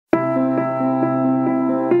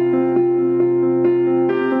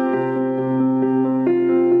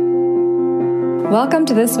Welcome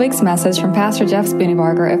to this week's message from Pastor Jeff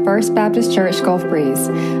Spooneybarger at First Baptist Church, Gulf Breeze,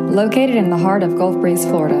 located in the heart of Gulf Breeze,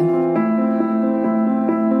 Florida.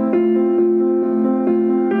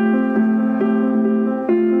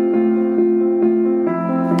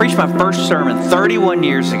 I preached my first sermon 31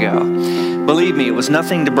 years ago. Believe me, it was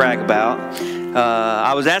nothing to brag about.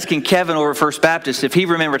 I was asking Kevin over at First Baptist if he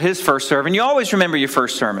remembered his first sermon. You always remember your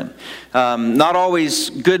first sermon. Not always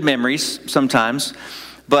good memories sometimes.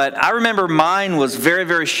 But I remember mine was very,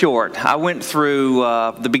 very short. I went through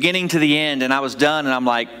the beginning to the end, and I was done, and I'm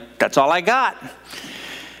like, that's all I got.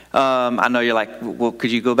 I know you're like, well, could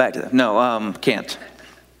you go back to that? No, can't.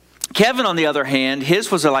 Kevin, on the other hand, his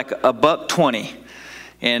was like $1.20.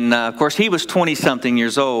 And, of course, he was 20-something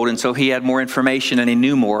years old, and so he had more information, and he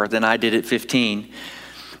knew more than I did at 15.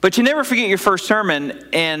 But you never forget your first sermon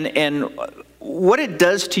and what it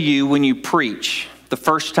does to you when you preach the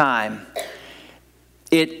first time.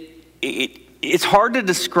 It's hard to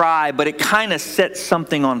describe, but it kind of sets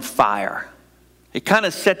something on fire. It kind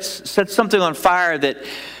of sets something on fire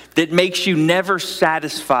that makes you never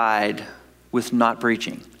satisfied with not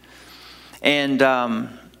preaching. And I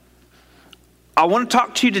want to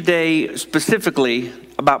talk to you today specifically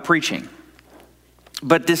about preaching.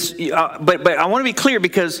 But I want to be clear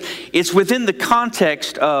because it's within the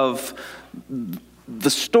context of the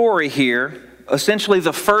story here, essentially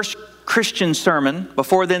the first Christian sermon.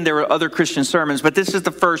 Before then, there were other Christian sermons, but this is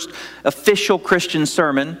the first official Christian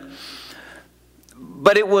sermon.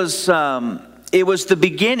 But it was the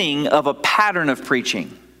beginning of a pattern of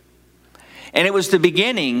preaching, and it was the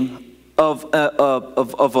beginning of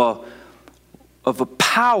a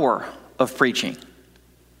power of preaching.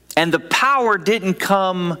 And the power didn't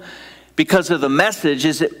come because of the message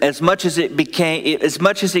as much as it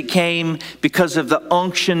came because of the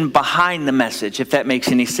unction behind the message, if that makes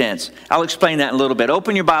any sense. I'll explain that in a little bit.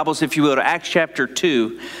 Open your Bibles, if you will, to Acts chapter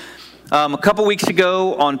 2. A couple weeks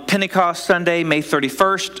ago on Pentecost Sunday, May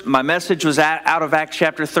 31st, my message was out of Acts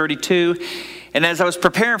chapter 32. And as I was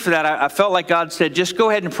preparing for that, I felt like God said, just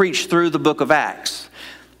go ahead and preach through the book of Acts.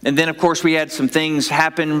 And then, of course, we had some things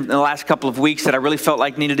happen in the last couple of weeks that I really felt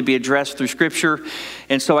like needed to be addressed through Scripture.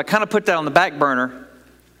 And so I kind of put that on the back burner.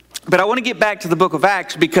 But I want to get back to the book of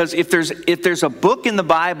Acts because if there's a book in the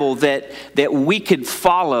Bible that we could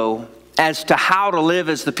follow as to how to live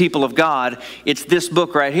as the people of God, it's this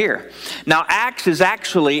book right here. Now, Acts is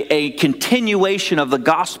actually a continuation of the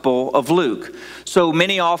Gospel of Luke. So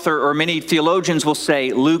many theologians will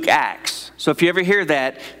say Luke Acts. So if you ever hear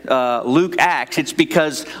that, Luke Acts, it's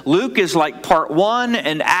because Luke is like part 1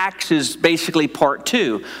 and Acts is basically part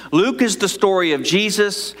 2. Luke is the story of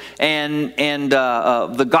Jesus and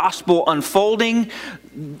the gospel unfolding.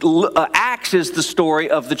 Acts is the story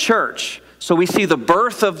of the church. So we see the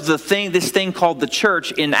birth of this thing called the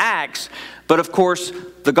church in Acts, but of course,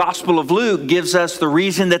 the Gospel of Luke gives us the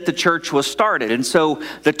reason that the church was started. And so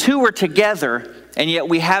the two are together, and yet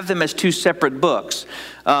we have them as two separate books.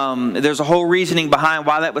 There's a whole reasoning behind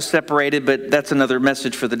why that was separated, but that's another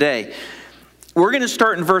message for the day. We're going to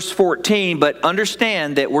start in verse 14, but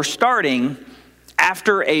understand that we're starting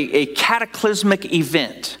after a cataclysmic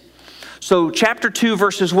event. So chapter 2,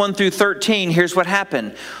 verses 1 through 13, here's what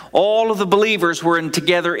happened. All of the believers were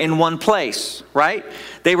together in one place, right?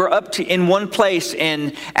 They were in one place,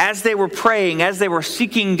 and as they were praying, as they were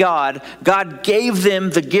seeking God, God gave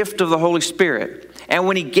them the gift of the Holy Spirit. And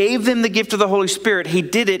when He gave them the gift of the Holy Spirit, He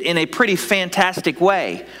did it in a pretty fantastic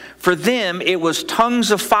way. For them, it was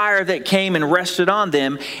tongues of fire that came and rested on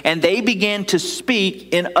them, and they began to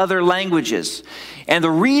speak in other languages. And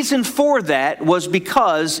the reason for that was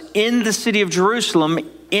because in the city of Jerusalem,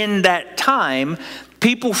 in that time,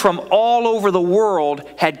 people from all over the world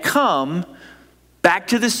had come back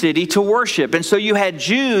to the city to worship. And so you had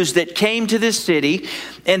Jews that came to this city,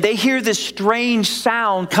 and they hear this strange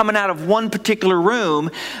sound coming out of one particular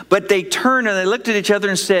room, but they turned and they looked at each other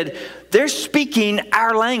and said, they're speaking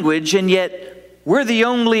our language, and yet we're the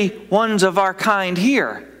only ones of our kind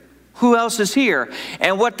here. Who else is here?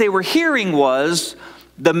 And what they were hearing was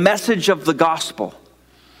the message of the gospel.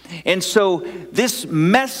 And so this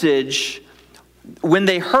message, when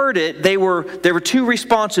they heard it, there were two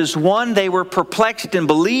responses. One, they were perplexed and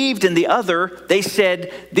believed, and the other, they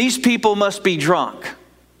said, these people must be drunk.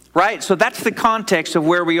 Right? So that's the context of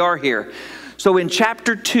where we are here. So in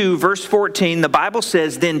chapter 2, verse 14, the Bible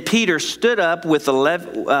says, then Peter stood up with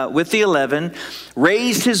the 11,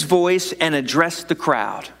 raised his voice, and addressed the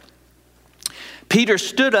crowd. Peter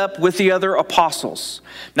stood up with the other apostles.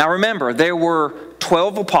 Now remember, there were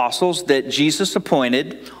 12 apostles that Jesus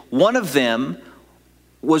appointed. One of them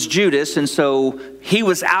was Judas, and so he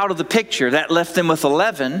was out of the picture. That left them with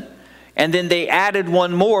 11. And then they added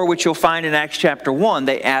one more, which you'll find in Acts chapter 1.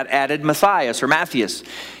 They added Matthias or Matthias.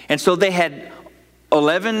 And so they had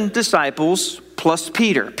 11 disciples plus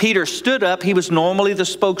Peter. Peter stood up. He was normally the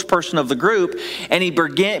spokesperson of the group. And he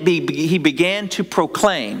began to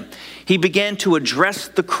proclaim. He began to address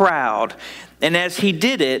the crowd. And as he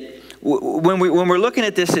did it, when we're looking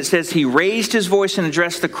at this, it says he raised his voice and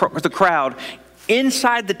addressed the crowd.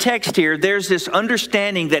 Inside the text here, there's this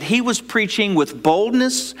understanding that he was preaching with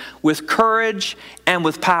boldness, with courage, and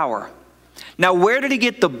with power. Now, where did he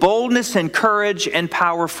get the boldness and courage and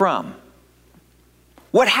power from?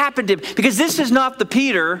 What happened to him? Because this is not the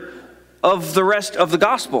Peter of the rest of the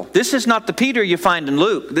gospel. This is not the Peter you find in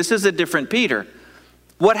Luke. This is a different Peter.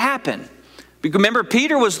 What happened? Remember,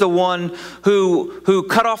 Peter was the one who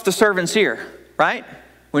cut off the servant's ear, right?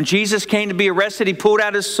 When Jesus came to be arrested, he pulled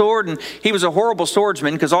out his sword, and he was a horrible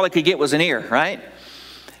swordsman because all he could get was an ear, right?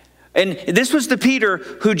 And this was the Peter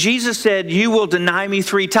who Jesus said, "You will deny me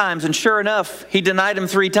 3 times." And sure enough, he denied him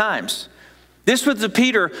 3 times. This was the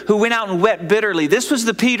Peter who went out and wept bitterly. This was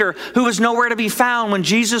the Peter who was nowhere to be found when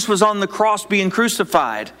Jesus was on the cross being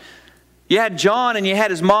crucified. You had John and you had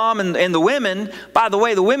his mom and the women. By the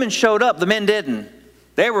way, the women showed up, the men didn't.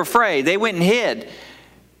 They were afraid. They went and hid.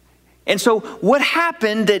 And so what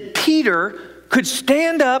happened that Peter could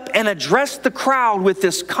stand up and address the crowd with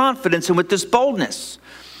this confidence and with this boldness?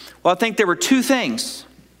 Well, I think there were 2 things.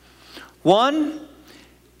 One,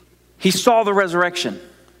 he saw the resurrection.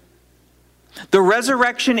 The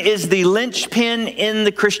resurrection is the linchpin in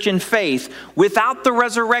the Christian faith. Without the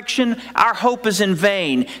resurrection, our hope is in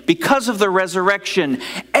vain. Because of the resurrection,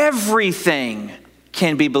 everything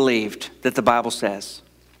can be believed that the Bible says.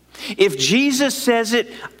 If Jesus says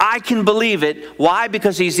it, I can believe it. Why?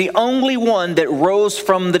 Because he's the only one that rose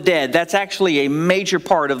from the dead. That's actually a major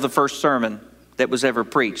part of the first sermon that was ever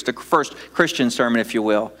preached, the first Christian sermon, if you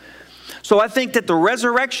will. So I think that the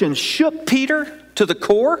resurrection shook Peter to the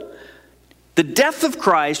core. The death of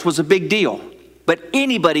Christ was a big deal, but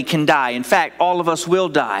anybody can die. In fact, all of us will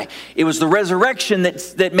die. It was the resurrection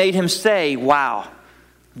that made him say, wow,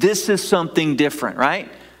 this is something different,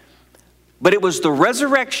 right? But it was the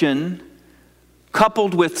resurrection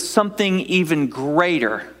coupled with something even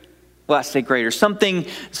greater. Well, I say greater. Something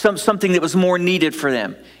that was more needed for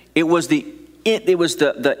them. It was the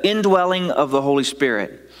indwelling of the Holy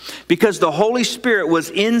Spirit. Because the Holy Spirit was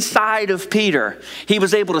inside of Peter, he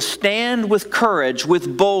was able to stand with courage,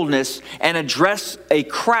 with boldness, and address a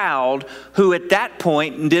crowd who at that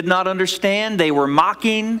point did not understand. They were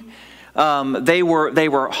mocking. They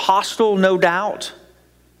were hostile, no doubt.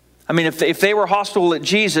 I mean, if they were hostile at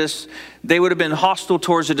Jesus, they would have been hostile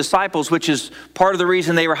towards the disciples, which is part of the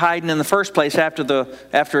reason they were hiding in the first place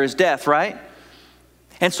after his death, right?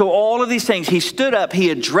 And so all of these things, he stood up,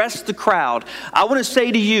 he addressed the crowd. I want to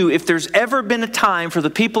say to you, if there's ever been a time for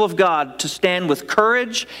the people of God to stand with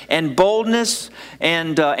courage and boldness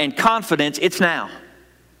and confidence, it's now.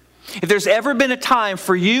 If there's ever been a time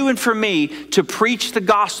for you and for me to preach the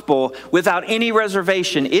gospel without any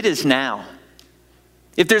reservation, it is now.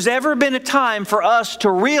 If there's ever been a time for us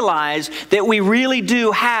to realize that we really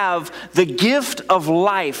do have the gift of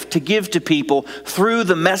life to give to people through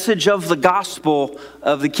the message of the gospel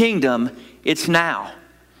of the kingdom, it's now.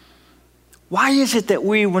 Why is it that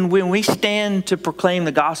when we stand to proclaim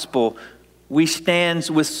the gospel, we stand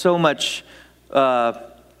with so much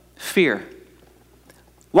fear?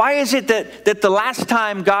 Why is it that the last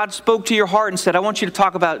time God spoke to your heart and said, I want you to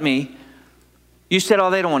talk about me, you said, oh,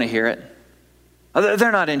 they don't want to hear it. Oh,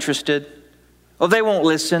 they're not interested. Oh, they won't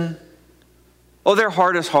listen. Oh, their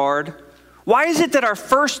heart is hard. Why is it that our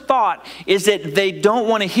first thought is that they don't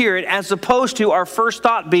want to hear it, as opposed to our first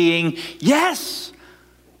thought being, yes,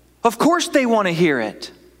 of course they want to hear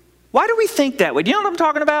it? Why do we think that way? Do you know what I'm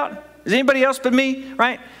talking about? Is anybody else but me,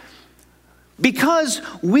 right? Because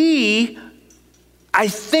we, I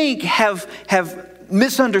think, have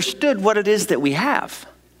misunderstood what it is that we have.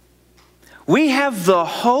 We have the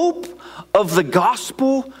hope of the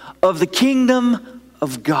gospel of the kingdom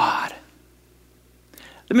of God.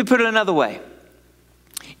 Let me put it another way.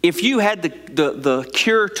 If you had the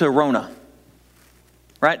cure to Rona,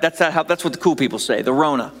 right? That's what the cool people say, the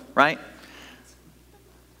Rona, right?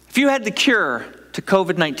 If you had the cure to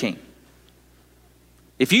COVID-19,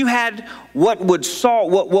 if you had what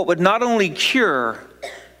would not only cure,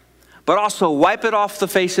 but also wipe it off the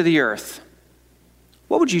face of the earth,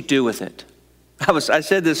 what would you do with it? I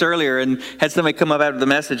said this earlier and had somebody come up after the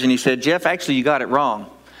message and he said, Jeff, actually you got it wrong.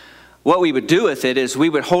 What we would do with it is we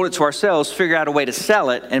would hold it to ourselves, figure out a way to sell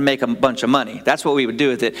it and make a bunch of money. That's what we would do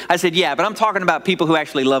with it. I said, yeah, but I'm talking about people who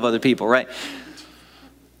actually love other people, right?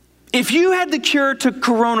 If you had the cure to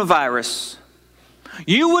coronavirus,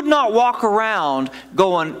 you would not walk around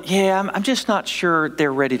going, yeah, I'm just not sure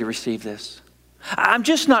they're ready to receive this. I'm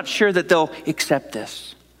just not sure that they'll accept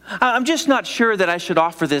this. I'm just not sure that I should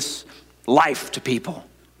offer this life to people.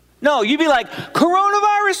 No, you'd be like,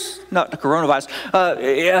 coronavirus? Not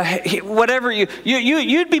coronavirus. Whatever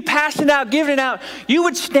you'd be passing out, giving it out. You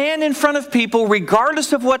would stand in front of people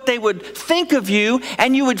regardless of what they would think of you,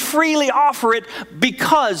 and you would freely offer it,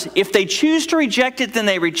 because if they choose to reject it, then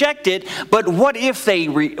they reject it. But what if they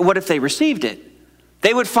received it?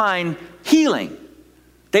 They would find healing.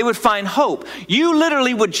 They would find hope. You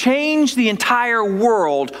literally would change the entire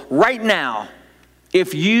world right now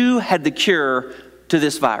if you had the cure to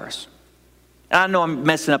this virus. I know I'm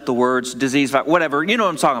messing up the words, disease, whatever. You know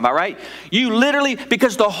what I'm talking about, right? You literally,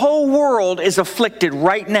 because the whole world is afflicted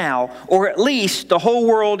right now, or at least the whole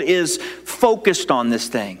world is focused on this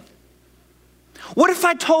thing. What if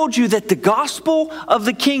I told you that the gospel of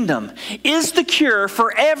the kingdom is the cure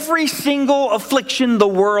for every single affliction the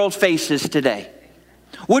world faces today?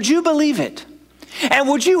 Would you believe it? And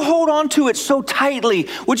would you hold on to it so tightly?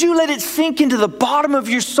 Would you let it sink into the bottom of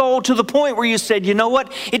your soul to the point where you said, you know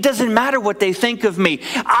what? It doesn't matter what they think of me.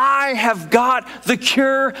 I have got the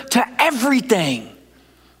cure to everything.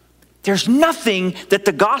 There's nothing that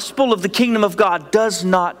the gospel of the kingdom of God does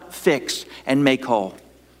not fix and make whole.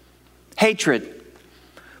 Hatred,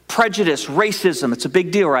 prejudice, racism, it's a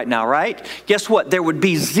big deal right now, right? Guess what? There would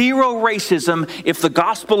be zero racism if the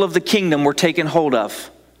gospel of the kingdom were taken hold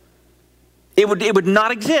of. It would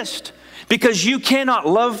not exist, because you cannot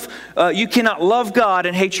love God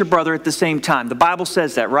and hate your brother at the same time. The Bible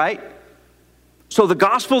says that, right? So the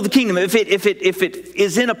gospel of the kingdom, if it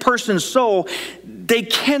is in a person's soul, they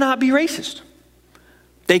cannot be racist.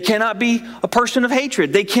 They cannot be a person of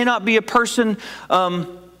hatred. They cannot be a person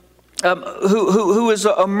who is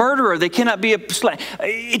a murderer. They cannot be a slave.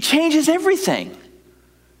 It changes everything.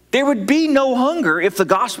 There would be no hunger if the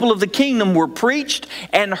gospel of the kingdom were preached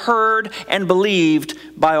and heard and believed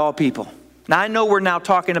by all people. Now, I know we're now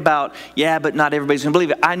talking about, yeah, but not everybody's going to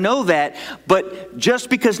believe it. I know that, but just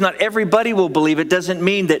because not everybody will believe it doesn't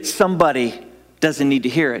mean that somebody doesn't need to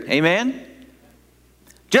hear it. Amen?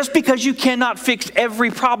 Just because you cannot fix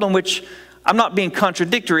every problem, which I'm not being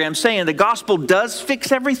contradictory. I'm saying the gospel does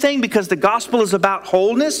fix everything, because the gospel is about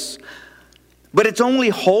wholeness. But it's only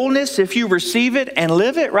wholeness if you receive it and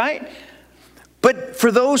live it, right? But for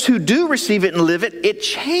those who do receive it and live it, it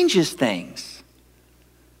changes things.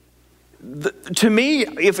 To me,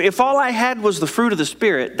 if all I had was the fruit of the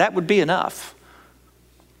Spirit, that would be enough.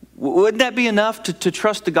 Wouldn't that be enough to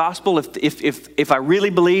trust the gospel if I really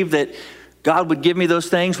believe that God would give me those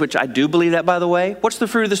things, which I do believe that, by the way? What's the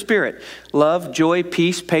fruit of the Spirit? Love, joy,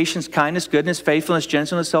 peace, patience, kindness, goodness, faithfulness,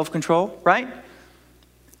 gentleness, self-control, right?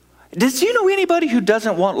 Do you know anybody who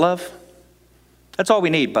doesn't want love? That's all we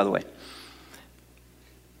need, by the way.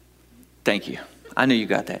 Thank you. I knew you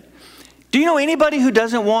got that. Do you know anybody who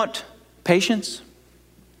doesn't want patience?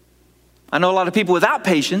 I know a lot of people without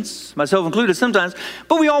patience, myself included sometimes,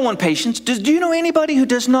 but we all want patience. Do you know anybody who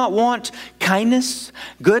does not want kindness,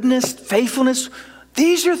 goodness, faithfulness?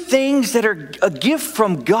 These are things that are a gift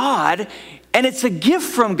from God, and it's a gift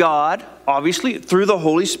from God, obviously, through the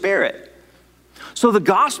Holy Spirit. So the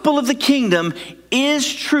gospel of the kingdom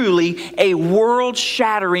is truly a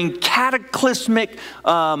world-shattering, cataclysmic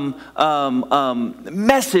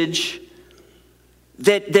message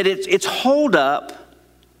that its hold up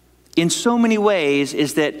in so many ways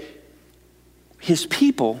is that his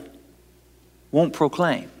people won't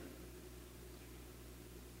proclaim.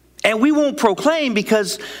 And we won't proclaim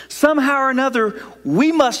because somehow or another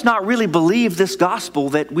we must not really believe this gospel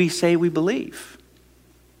that we say we believe.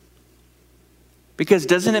 Because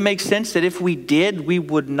doesn't it make sense that if we did, we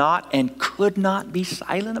would not and could not be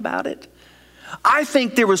silent about it? I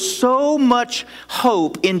think there was so much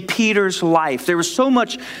hope in Peter's life. There was so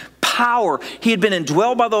much power. He had been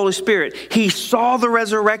indwelled by the Holy Spirit. He saw the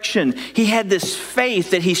resurrection. He had this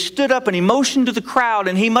faith that he stood up and he motioned to the crowd,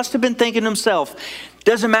 and he must have been thinking to himself,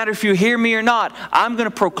 doesn't matter if you hear me or not, I'm going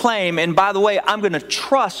to proclaim, and by the way, I'm going to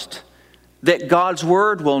trust that God's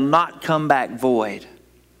word will not come back void.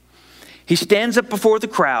 He stands up before the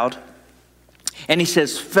crowd and he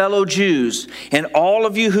says, fellow Jews and all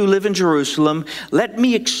of you who live in Jerusalem, let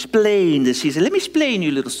me explain this. He said, let me explain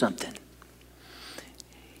you a little something.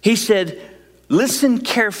 He said, listen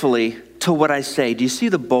carefully to what I say. Do you see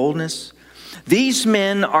the boldness? These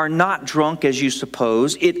men are not drunk as you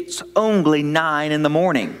suppose. It's only 9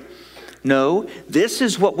 a.m. No, this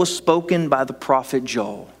is what was spoken by the prophet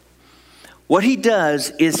Joel. What he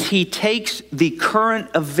does is he takes the current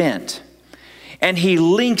event and he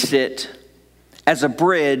links it as a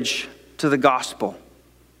bridge to the gospel.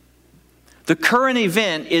 The current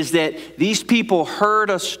event is that these people heard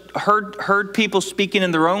people speaking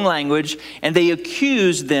in their own language, and they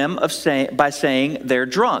accused them by saying they're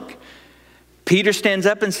drunk. Peter stands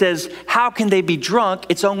up and says, how can they be drunk?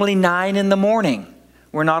 It's only 9 a.m.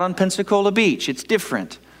 We're not on Pensacola Beach. It's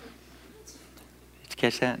different. Did you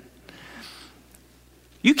catch that?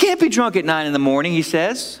 You can't be drunk at 9 a.m, he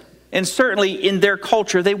says. And certainly in their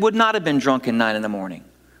culture, they would not have been drunk at 9 a.m.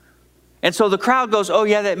 And so the crowd goes, oh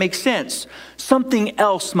yeah, that makes sense. Something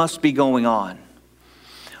else must be going on.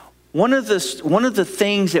 One of the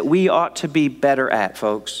things that we ought to be better at,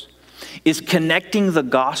 folks, is connecting the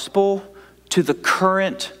gospel to the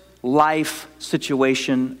current life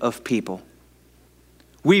situation of people.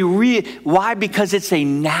 Why? Because it's a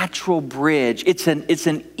natural bridge. It's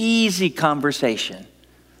an easy conversation.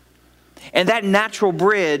 And that natural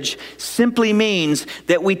bridge simply means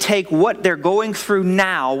that we take what they're going through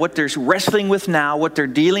now, what they're wrestling with now, what they're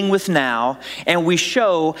dealing with now, and we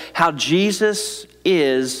show how Jesus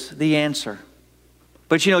is the answer.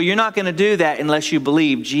 But you're not going to do that unless you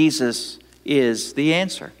believe Jesus is the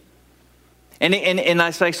answer. And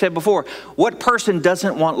as I said before, what person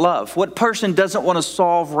doesn't want love? What person doesn't want to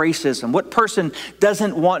solve racism? What person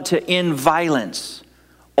doesn't want to end violence?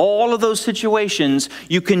 All of those situations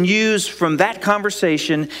you can use from that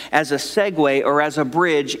conversation as a segue or as a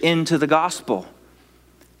bridge into the gospel.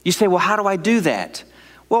 You say, well, how do I do that?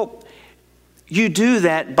 Well, you do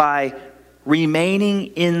that by remaining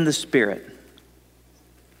in the Spirit.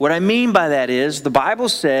 What I mean by that is the Bible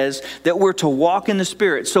says that we're to walk in the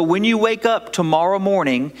Spirit. So when you wake up tomorrow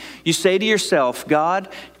morning, you say to yourself, God,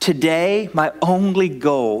 today my only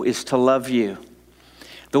goal is to love you.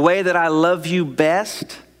 The way that I love you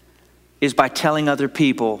best is by telling other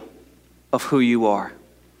people of who you are.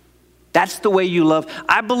 That's the way you love.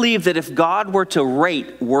 I believe that if God were to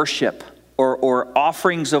rate worship or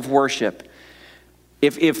offerings of worship,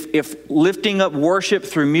 if lifting up worship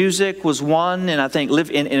through music was one, and I think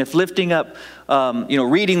if lifting up,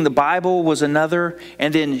 reading the Bible was another,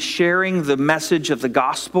 and then sharing the message of the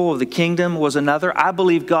gospel of the kingdom was another, I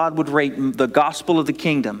believe God would rate the gospel of the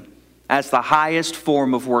kingdom as the highest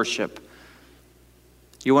form of worship.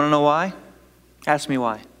 You want to know why? Ask me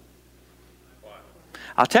why.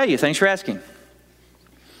 I'll tell you. Thanks for asking.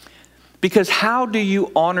 Because how do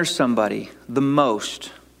you honor somebody the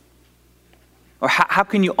most? Or how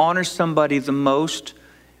can you honor somebody the most?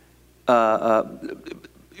 You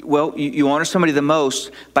honor somebody the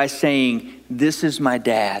most by saying, this is my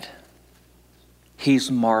dad.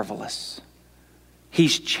 He's marvelous.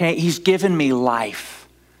 He's given me life.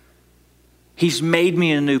 He's made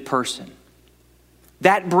me a new person.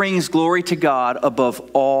 That brings glory to God above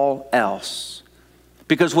all else.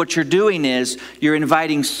 Because what you're doing is you're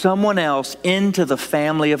inviting someone else into the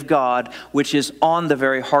family of God, which is on the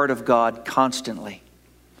very heart of God constantly.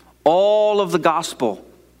 All of the gospel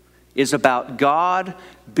is about God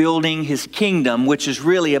building his kingdom, which is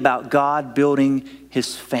really about God building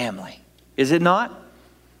his family. Is it not?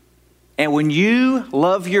 And when you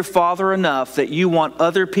love your Father enough that you want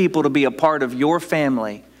other people to be a part of your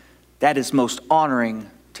family, that is most honoring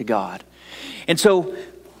to God. And so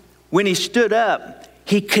when he stood up,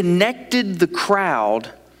 he connected the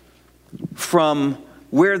crowd from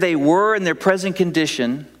where they were in their present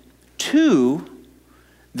condition to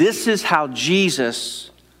this is how Jesus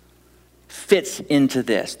fits into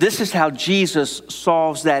this. This is how Jesus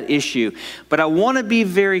solves that issue. But I want to be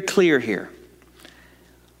very clear here.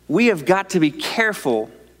 We have got to be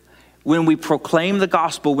careful when we proclaim the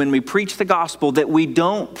gospel, when we preach the gospel, that we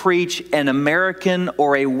don't preach an American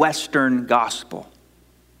or a Western gospel.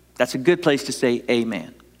 That's a good place to say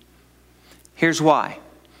amen. Here's why.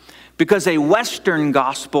 Because a Western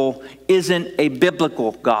gospel isn't a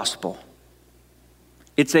biblical gospel.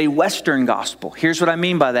 It's a Western gospel. Here's what I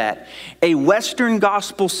mean by that. A Western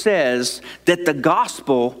gospel says that the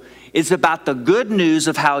gospel is about the good news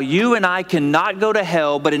of how you and I cannot go to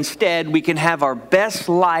hell, but instead we can have our best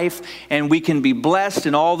life and we can be blessed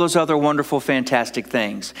and all those other wonderful, fantastic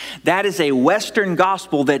things. That is a Western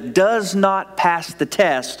gospel that does not pass the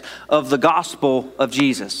test of the gospel of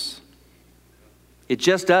Jesus. It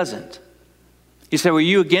just doesn't. You say, were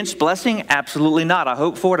you against blessing? Absolutely not. I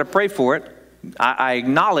hope for it. I pray for it. I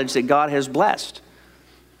acknowledge that God has blessed.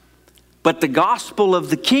 But the gospel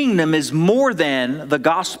of the kingdom is more than the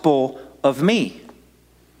gospel of me.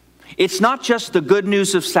 It's not just the good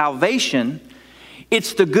news of salvation.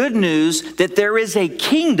 It's the good news that there is a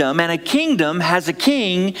kingdom, and a kingdom has a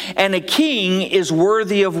king, and a king is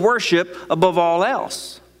worthy of worship above all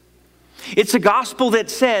else. It's a gospel that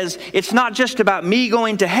says it's not just about me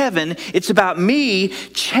going to heaven, it's about me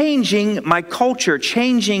changing my culture,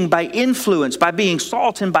 changing by influence, by being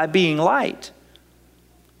salt and by being light.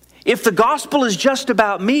 If the gospel is just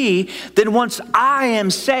about me, then once I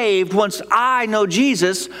am saved, once I know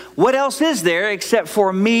Jesus, what else is there except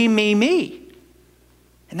for me, me, me?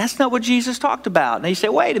 And that's not what Jesus talked about. And you say,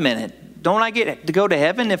 wait a minute, don't I get to go to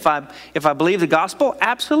heaven if I believe the gospel?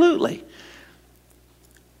 Absolutely.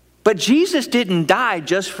 But Jesus didn't die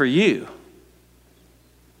just for you.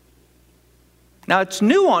 Now it's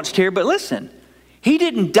nuanced here, but listen, he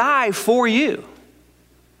didn't die for you.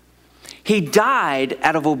 He died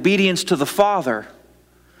out of obedience to the Father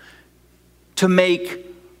to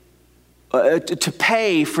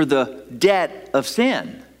pay for the debt of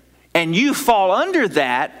sin. And you fall under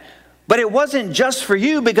that, but it wasn't just for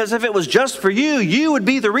you, because if it was just for you, you would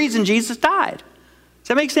be the reason Jesus died. Does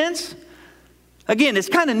that make sense? Again, it's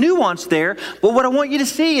kind of nuanced there, but what I want you to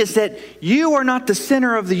see is that you are not the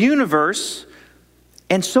center of the universe.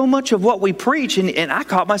 And so much of what we preach, and I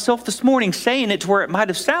caught myself this morning saying it to where it might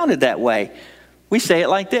have sounded that way. We say it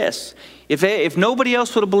like this: if nobody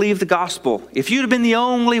else would have believed the gospel, if you'd have been the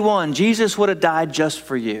only one, Jesus would have died just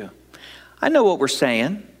for you. I know what we're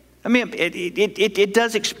saying. I mean, it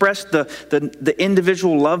does express the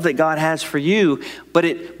individual love that God has for you, but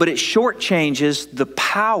it shortchanges the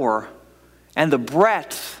power and the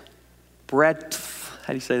breadth, how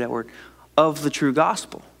do you say that word, of the true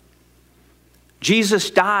gospel. Jesus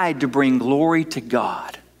died to bring glory to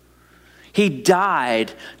God. He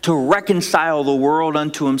died to reconcile the world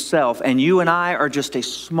unto himself, and you and I are just a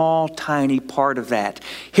small, tiny part of that.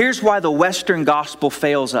 Here's why the Western gospel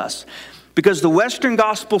fails us. Because the Western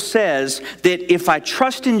gospel says that if I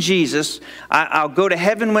trust in Jesus, I'll go to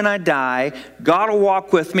heaven when I die, God will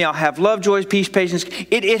walk with me, I'll have love, joy, peace, patience.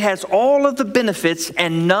 It has all of the benefits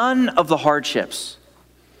and none of the hardships.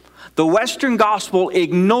 The Western gospel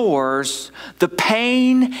ignores the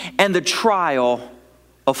pain and the trial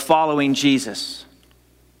of following Jesus.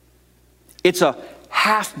 It's a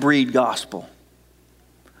half-breed gospel.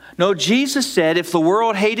 No, Jesus said, if the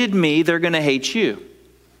world hated me, they're going to hate you.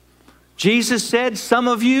 Jesus said, some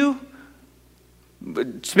of you,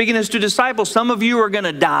 speaking as to disciples, some of you are going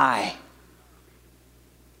to die.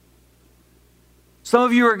 Some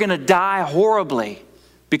of you are going to die horribly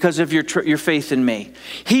because of your faith in me.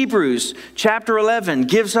 Hebrews chapter 11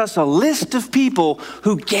 gives us a list of people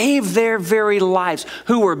who gave their very lives,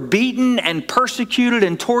 who were beaten and persecuted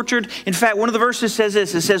and tortured. In fact, one of the verses says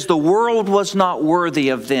this, it says, the world was not worthy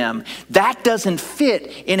of them. That doesn't fit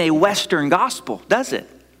in a Western gospel, does it?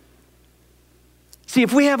 See,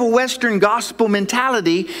 if we have a Western gospel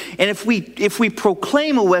mentality, and if we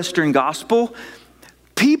proclaim a Western gospel,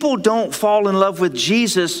 people don't fall in love with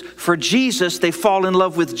Jesus for Jesus, they fall in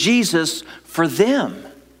love with Jesus for them.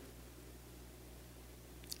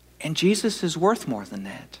 And Jesus is worth more than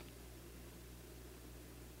that.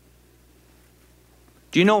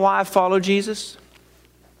 Do you know why I follow Jesus?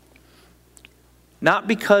 Not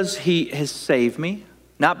because he has saved me,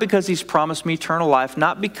 not because he's promised me eternal life,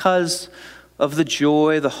 not because of the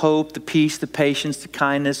joy, the hope, the peace, the patience, the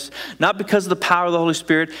kindness, not because of the power of the Holy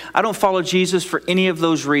Spirit. I don't follow Jesus for any of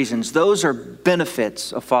those reasons. Those are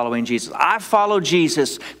benefits of following Jesus. I follow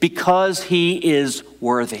Jesus because he is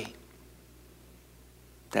worthy.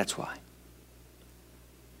 That's why.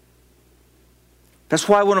 That's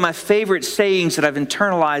why one of my favorite sayings that I've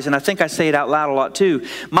internalized, and I think I say it out loud a lot too,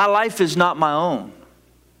 my life is not my own.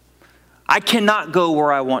 I cannot go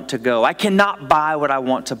where I want to go. I cannot buy what I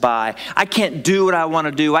want to buy. I can't do what I want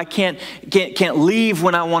to do. I can't leave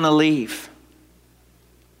when I want to leave.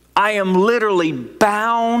 I am literally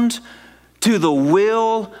bound to the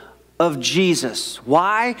will of Jesus.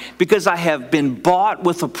 Why? Because I have been bought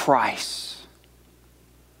with a price.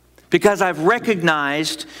 Because I've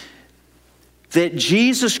recognized that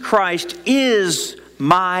Jesus Christ is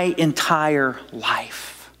my entire life.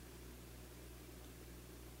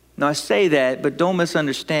 Now, I say that, but don't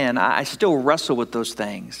misunderstand. I still wrestle with those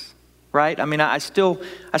things, right? I mean, I still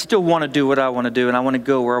want to do what I want to do, and I want to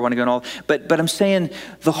go where I want to go and all. But I'm saying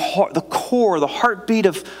the core, the heartbeat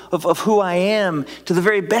of who I am, to the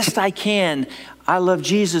very best I can, I love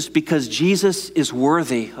Jesus because Jesus is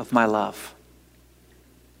worthy of my love.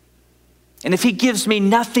 And if he gives me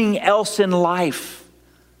nothing else in life,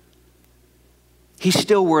 he's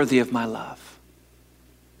still worthy of my love.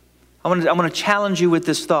 I'm going to challenge you with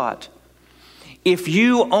this thought. If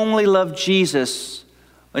you only love Jesus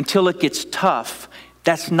until it gets tough,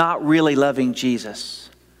 that's not really loving Jesus.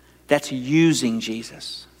 That's using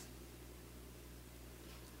Jesus.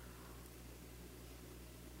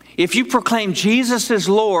 If you proclaim Jesus is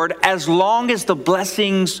Lord, as long as the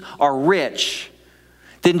blessings are rich,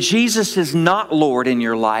 then Jesus is not Lord in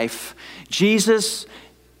your life. Jesus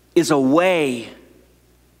is a way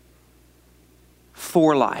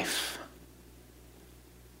for life.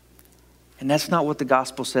 And that's not what the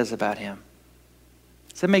gospel says about him.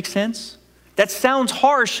 Does that make sense? That sounds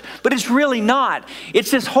harsh, but it's really not.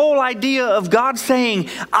 It's this whole idea of God saying,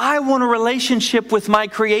 I want a relationship with my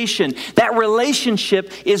creation. That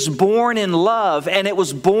relationship is born in love, and it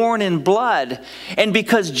was born in blood. And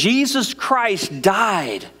because Jesus Christ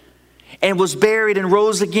died and was buried and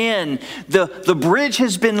rose again, the bridge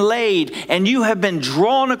has been laid, and you have been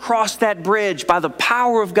drawn across that bridge by the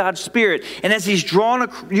power of God's Spirit. And as he's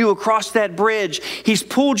drawn you across that bridge, he's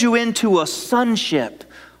pulled you into a sonship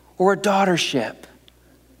or a daughtership,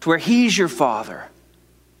 to where he's your father.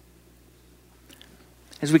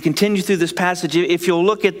 As we continue through this passage, if you'll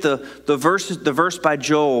look at the verse by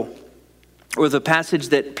Joel, or the passage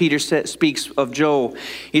that Peter speaks of Joel,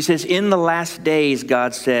 he says, in the last days,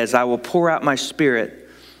 God says, I will pour out my Spirit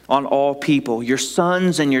on all people. Your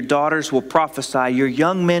sons and your daughters will prophesy. Your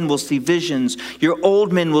young men will see visions. Your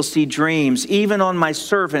old men will see dreams. Even on my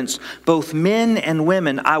servants, both men and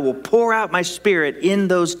women, I will pour out my Spirit in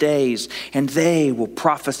those days, and they will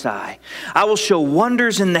prophesy. I will show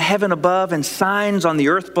wonders in the heaven above and signs on the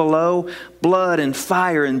earth below, blood and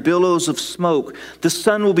fire and billows of smoke. The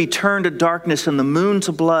sun will be turned to darkness and the moon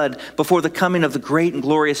to blood before the coming of the great and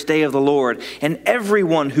glorious day of the Lord. And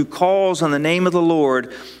everyone who calls on the name of the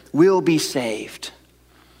Lord will be saved.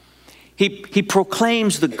 He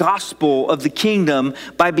proclaims the gospel of the kingdom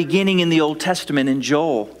by beginning in the Old Testament in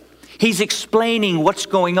Joel. He's explaining what's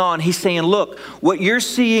going on. He's saying, look, what you're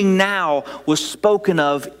seeing now was spoken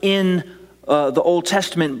of in the Old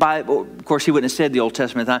Testament by, of course, he wouldn't have said the Old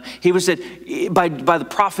Testament at the time. He was said by the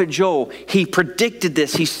prophet Joel. He predicted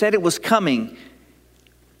this. He said it was coming.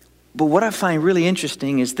 But what I find really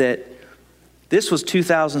interesting is that this was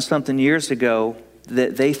 2,000 something years ago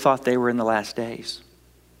that they thought they were in the last days.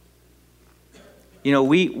 You know,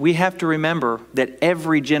 we have to remember that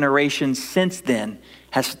every generation since then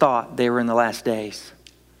has thought they were in the last days.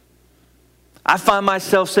 I find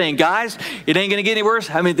myself saying, guys, it ain't going to get any worse.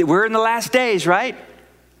 I mean, we're in the last days, right?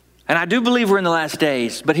 And I do believe we're in the last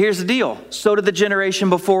days. But here's the deal. So did the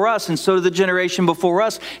generation before us, and so did the generation before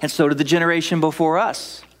us, and so did the generation before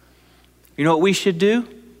us. You know what we should do?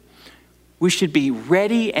 We should be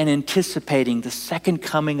ready and anticipating the second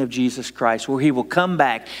coming of Jesus Christ, where he will come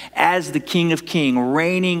back as the King of Kings,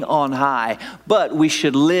 reigning on high. But we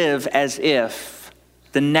should live as if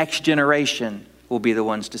the next generation will be the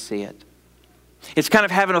ones to see it. It's kind of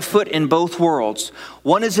having a foot in both worlds.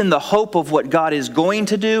 One is in the hope of what God is going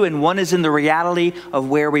to do, and one is in the reality of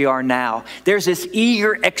where we are now. There's this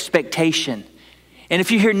eager expectation. And if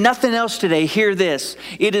you hear nothing else today, hear this.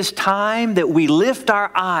 It is time that we lift our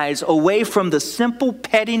eyes away from the simple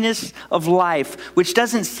pettiness of life, which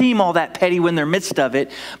doesn't seem all that petty when they're midst of it.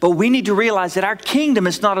 But we need to realize that our kingdom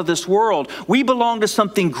is not of this world. We belong to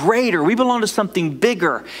something greater. We belong to something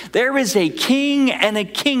bigger. There is a king and a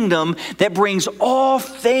kingdom that brings all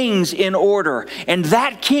things in order. And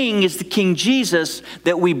that king is the King Jesus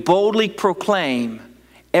that we boldly proclaim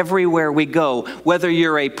everywhere we go, whether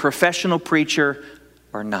you're a professional preacher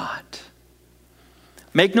or not.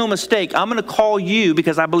 Make no mistake, I'm going to call you,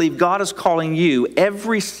 because I believe God is calling you,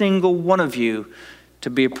 every single one of you, to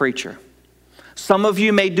be a preacher. Some of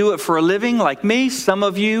you may do it for a living like me. Some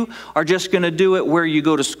of you are just going to do it where you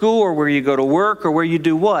go to school or where you go to work or where you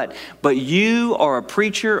do what. But you are a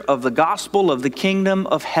preacher of the gospel of the kingdom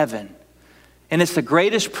of heaven. And it's the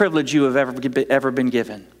greatest privilege you have ever been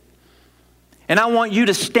given. And I want you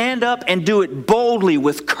to stand up and do it boldly,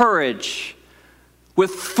 with courage,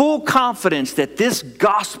 with full confidence that this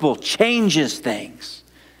gospel changes things.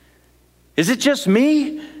 Is it just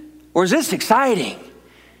me? Or is this exciting?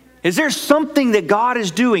 Is there something that God is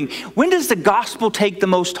doing? When does the gospel take the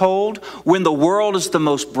most hold? When the world is the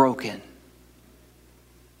most broken.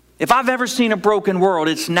 If I've ever seen a broken world,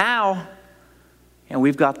 it's now. And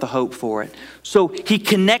we've got the hope for it. So he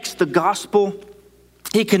connects the gospel.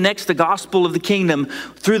 He connects the gospel of the kingdom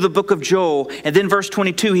through the book of Joel. And then verse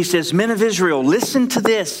 22, he says, Men of Israel, listen to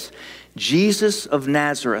this. Jesus of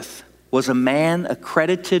Nazareth was a man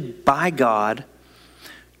accredited by God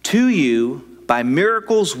to you by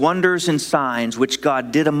miracles, wonders, and signs, which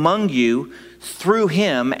God did among you through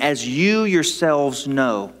him, as you yourselves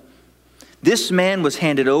know. This man was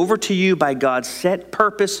handed over to you by God's set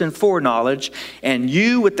purpose and foreknowledge, and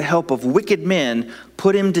you, with the help of wicked men,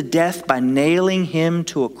 put him to death by nailing him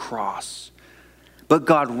to a cross. But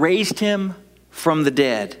God raised him from the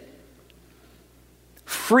dead.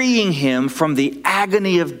 freeing him from the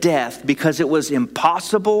agony of death because it was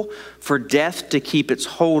impossible for death to keep its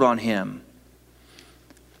hold on him.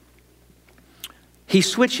 He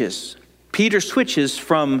switches. Peter switches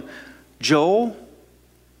from Joel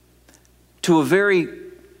to a very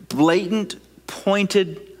blatant,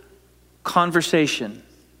 pointed conversation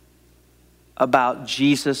about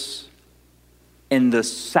Jesus and the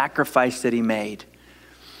sacrifice that he made.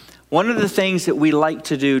 One of the things that we like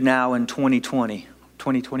to do now in 2020,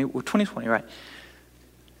 right?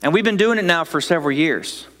 And we've been doing it now for several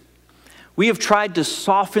years. We have tried to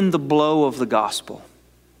soften the blow of the gospel.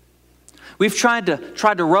 We've tried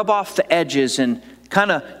to rub off the edges and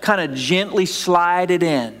kind of gently slide it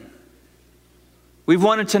in. We've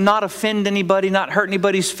wanted to not offend anybody, not hurt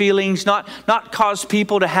anybody's feelings, not cause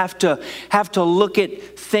people to have to look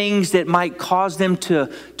at things that might cause them to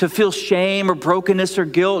feel shame or brokenness or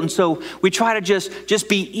guilt. And so we try to just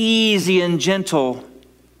be easy and gentle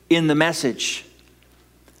in the message.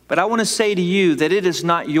 But I want to say to you that it is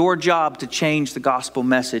not your job to change the gospel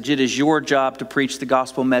message. It is your job to preach the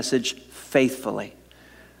gospel message faithfully.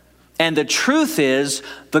 And the truth is,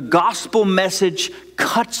 the gospel message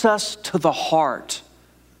cuts us to the heart.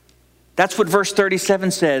 That's what verse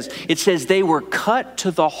 37 says. It says they were cut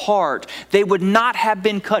to the heart. They would not have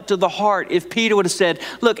been cut to the heart if Peter would have said,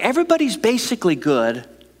 look, everybody's basically good.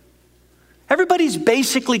 Everybody's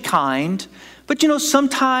basically kind. But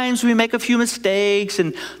sometimes we make a few mistakes,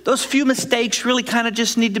 and those few mistakes really kind of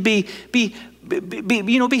just need to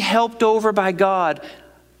be helped over by God.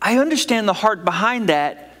 I understand the heart behind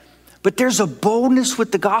that. But there's a boldness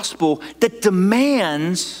with the gospel that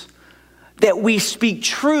demands that we speak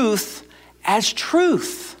truth as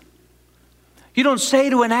truth. You don't say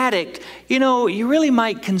to an addict, you really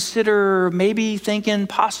might consider maybe thinking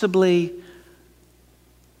possibly.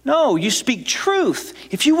 No, you speak truth.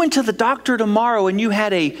 If you went to the doctor tomorrow and you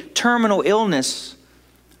had a terminal illness,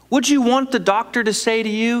 would you want the doctor to say to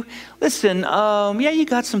you, listen, you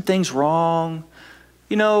got some things wrong.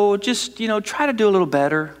 Just try to do a little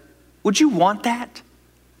better. Would you want that?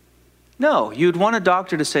 No, you'd want a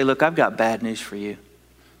doctor to say, look, I've got bad news for you.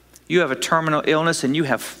 You have a terminal illness and you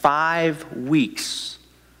have 5 weeks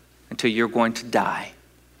until you're going to die.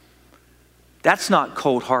 That's not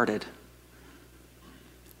cold-hearted.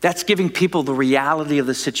 That's giving people the reality of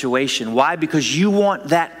the situation. Why? Because you want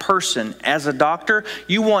that person, as a doctor,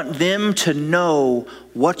 you want them to know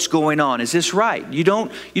what's going on. Is this right? You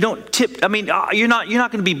don't tip, you're not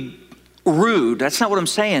going to be rude. That's not what I'm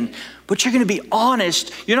saying. But you're going to be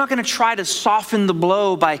honest. You're not going to try to soften the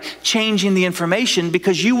blow by changing the information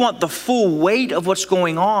because you want the full weight of what's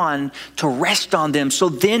going on to rest on them so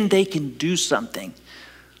then they can do something.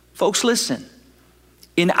 Folks, listen.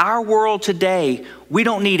 In our world today, we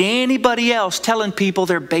don't need anybody else telling people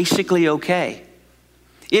they're basically okay.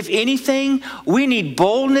 If anything, we need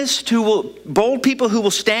bold people who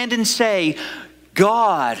will stand and say,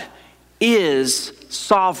 God is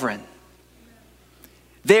sovereign.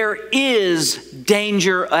 There is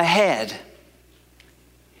danger ahead.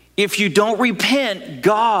 If you don't repent,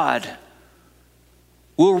 God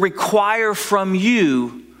will require from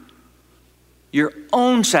you your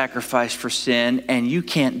own sacrifice for sin, and you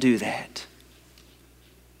can't do that.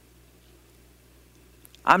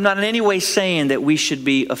 I'm not in any way saying that we should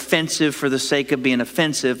be offensive for the sake of being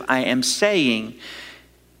offensive. I am saying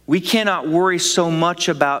we cannot worry so much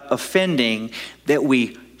about offending that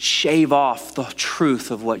we shave off the truth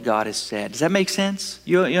of what God has said. Does that make sense?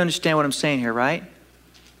 You understand what I'm saying here, right?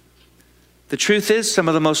 The truth is, some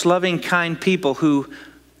of the most loving, kind people who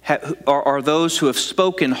are those who have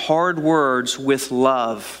spoken hard words with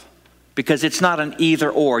love, because it's not an either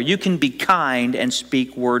or. You can be kind and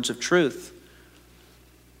speak words of truth,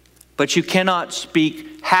 but you cannot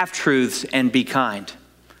speak half-truths and be kind.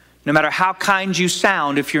 No matter how kind you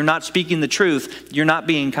sound, if you're not speaking the truth, you're not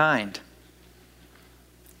being kind.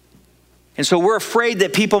 And so we're afraid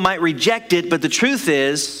that people might reject it, but the truth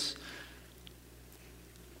is,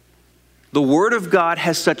 the Word of God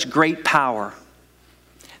has such great power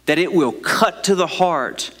that it will cut to the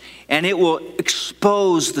heart and it will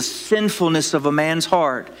expose the sinfulness of a man's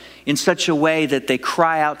heart in such a way that they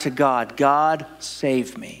cry out to God, God,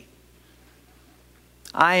 save me.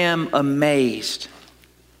 I am amazed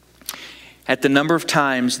at the number of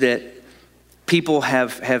times that people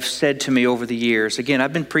have said to me over the years. Again,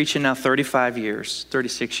 I've been preaching now 35 years,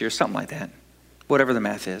 36 years, something like that, whatever the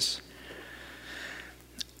math is.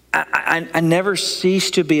 I never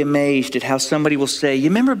cease to be amazed at how somebody will say, you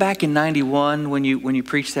remember back in 91 when you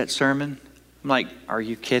preached that sermon? I'm like, are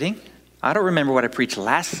you kidding? I don't remember what I preached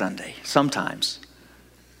last Sunday sometimes.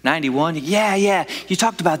 91? Yeah. You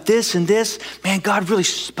talked about this and this. Man, God really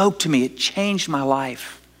spoke to me. It changed my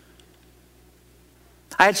life.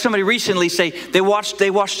 I had somebody recently say they watched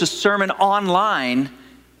a sermon online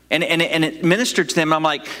and it ministered to them. I'm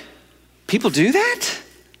like, people do that?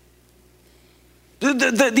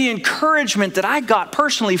 The encouragement that I got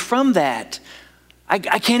personally from that, I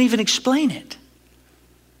can't even explain it.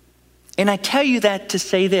 And I tell you that to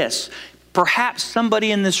say this. Perhaps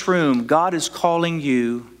somebody in this room, God is calling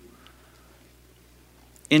you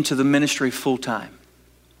into the ministry full time.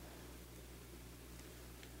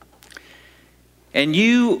 And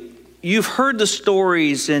you've heard the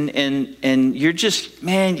stories and you're just,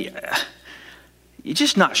 man, you're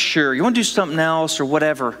just not sure. You want to do something else or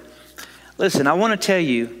whatever. Listen, I want to tell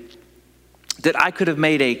you that I could have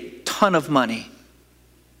made a ton of money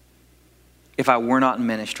if I were not in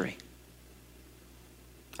ministry.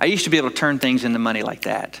 I used to be able to turn things into money like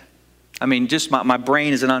that. I mean, just my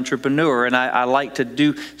brain is an entrepreneur, and I like to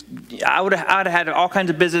do, I would have had all kinds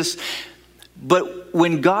of business. But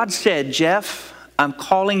when God said, Jeff, I'm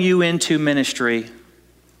calling you into ministry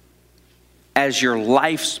as your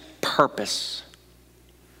life's purpose,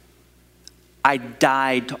 I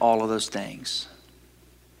died to all of those things.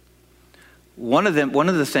 One of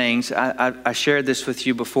the things, I shared this with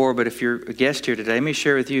you before, but if you're a guest here today, let me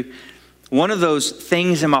share with you. One of those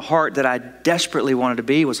things in my heart that I desperately wanted to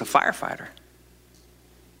be was a firefighter.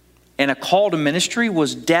 And a call to ministry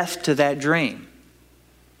was death to that dream.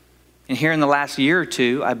 And here in the last year or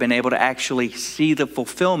two, I've been able to actually see the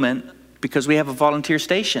fulfillment because we have a volunteer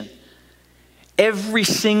station. Every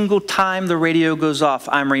single time the radio goes off,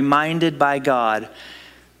 I'm reminded by God,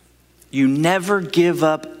 you never give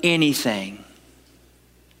up anything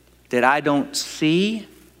that I don't see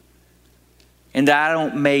and that I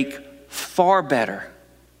don't make far better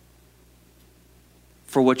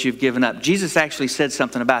for what you've given up. Jesus actually said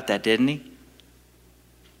something about that, didn't he?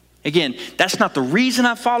 Again, that's not the reason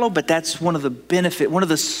I follow, but that's one of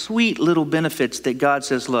the sweet little benefits that God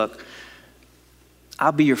says, look,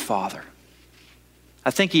 I'll be your father.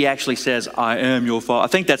 I think he actually says, I am your father. I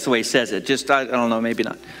think that's the way he says it. I don't know, maybe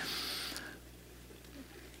not.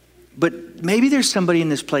 But maybe there's somebody in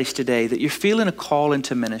this place today that you're feeling a call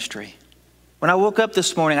into ministry. When I woke up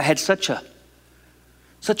this morning, I had such a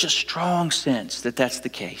strong sense that that's the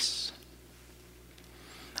case.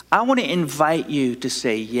 I want to invite you to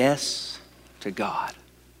say yes to God.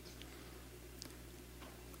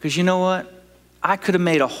 Because you know what? I could have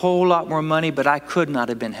made a whole lot more money, but I could not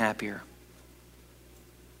have been happier.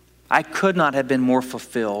 I could not have been more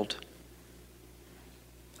fulfilled.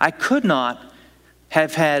 I could not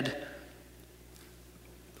have had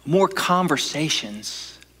more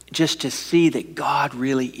conversations just to see that God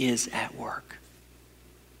really is at work.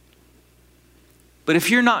 But if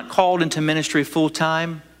you're not called into ministry full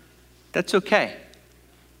time, that's okay,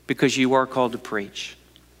 because you are called to preach.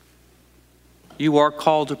 You are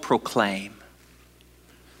called to proclaim.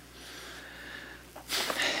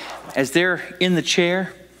 As they're in the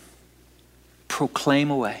chair,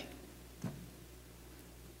 proclaim away.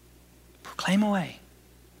 Proclaim away.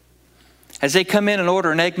 As they come in and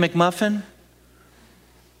order an Egg McMuffin,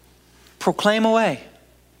 proclaim away.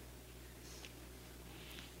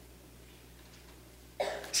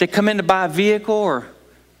 As they come in to buy a vehicle or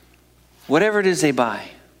whatever it is they buy,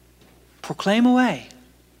 proclaim away.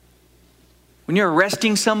 When you're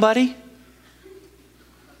arresting somebody,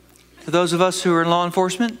 for those of us who are in law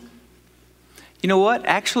enforcement, you know what?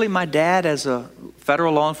 Actually, my dad, as a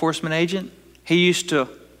federal law enforcement agent, he used to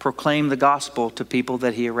proclaim the gospel to people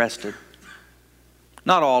that he arrested.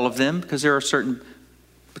 Not all of them, because there are certain,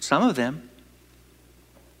 but some of them.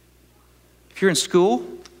 If you're in school,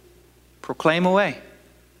 proclaim away.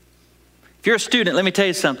 If you're a student, let me tell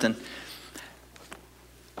you something.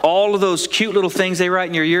 All of those cute little things they write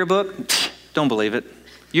in your yearbook, don't believe it.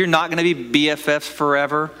 You're not going to be BFFs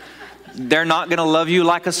forever. They're not going to love you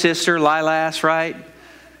like a sister, Lilas, right?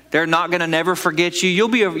 They're not going to never forget you.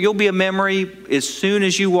 You'll be a memory as soon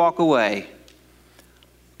as you walk away.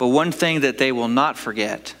 But one thing that they will not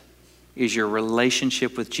forget is your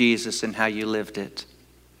relationship with Jesus and how you lived it.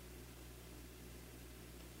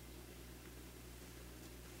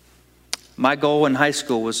 My goal in high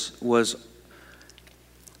school was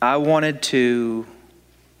I wanted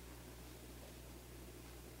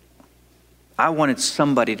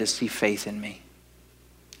somebody to see faith in me.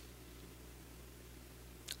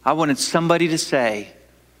 I wanted somebody to say,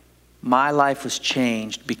 my life was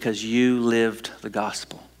changed because you lived the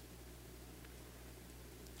gospel.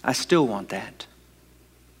 I still want that.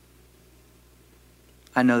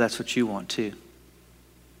 I know that's what you want too,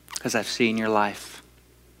 because I've seen your life.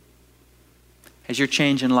 as you're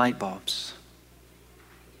changing light bulbs,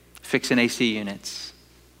 fixing AC units,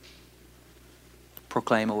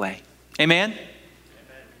 proclaim away. Amen?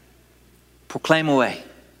 Proclaim away.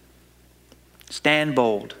 Stand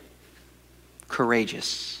bold,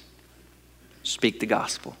 courageous. Speak the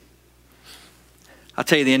gospel. I'll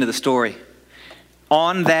tell you the end of the story.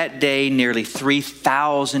 On that day, nearly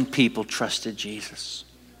 3,000 people trusted Jesus.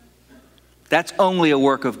 That's only a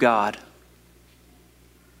work of God.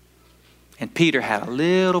 And Peter had a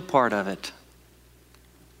little part of it.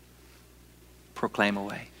 Proclaim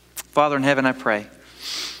away. Father in heaven, I pray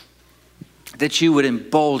that you would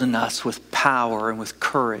embolden us with power and with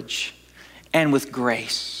courage and with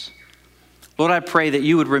grace. Lord, I pray that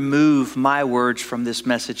you would remove my words from this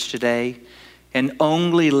message today and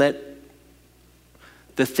only let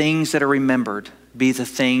the things that are remembered be the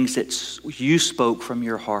things that you spoke from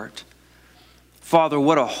your heart. Father,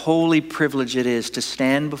 what a holy privilege it is to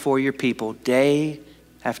stand before your people day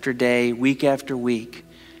after day, week after week,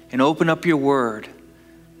 and open up your word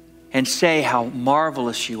and say how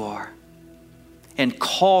marvelous you are, and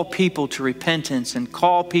call people to repentance, and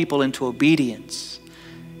call people into obedience,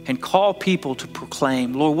 and call people to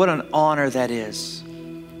proclaim. Lord, what an honor that is.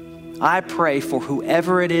 I pray for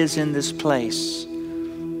whoever it is in this place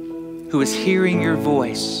who is hearing your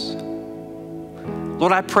voice.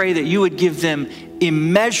 Lord, I pray that you would give them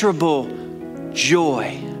immeasurable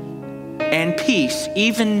joy and peace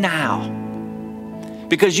even now.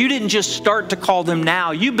 Because you didn't just start to call them now.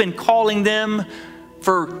 You've been calling them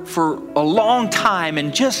for a long time.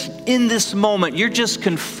 And just in this moment, you're just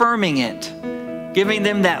confirming it. Giving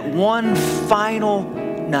them that one final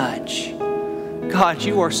nudge. God,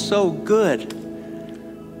 you are so good.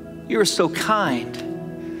 You are so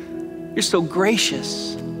kind. You're so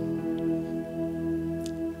gracious.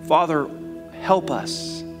 Father, help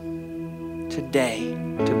us today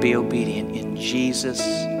to be obedient in Jesus'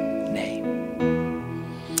 name.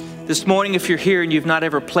 This morning, if you're here and you've not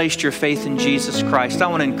ever placed your faith in Jesus Christ, I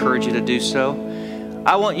want to encourage you to do so.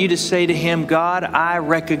 I want you to say to him, God, I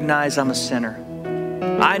recognize I'm a sinner.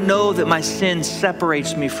 I know that my sin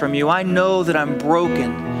separates me from you. I know that I'm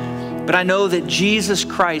broken. But I know that Jesus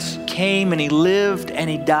Christ came and he lived and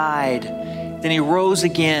he died. Then he rose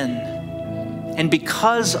again. And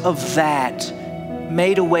because of that,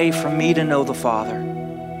 made a way for me to know the Father.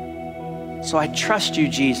 So I trust you,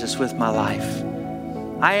 Jesus, with my life.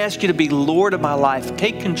 I ask you to be Lord of my life.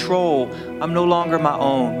 Take control. I'm no longer my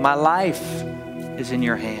own. My life is in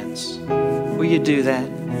your hands. Will you do that?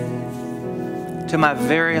 To my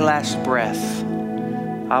very last breath,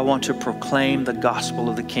 I want to proclaim the gospel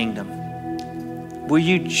of the kingdom. Will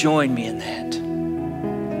you join me in that?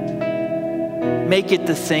 Make it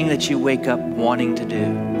the thing that you wake up wanting to do.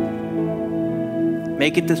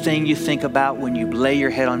 Make it the thing you think about when you lay your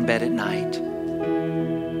head on bed at night.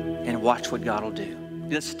 And watch what God will do.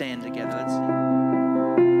 Let's stand together. Let's sing.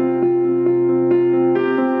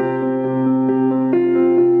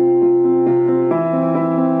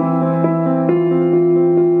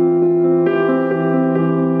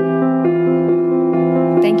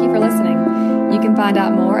 Thank you for listening. You can find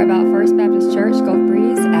out more about First Baptist Church Gulf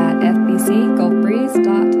Breeze at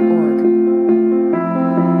fbcgulfbreeze.org.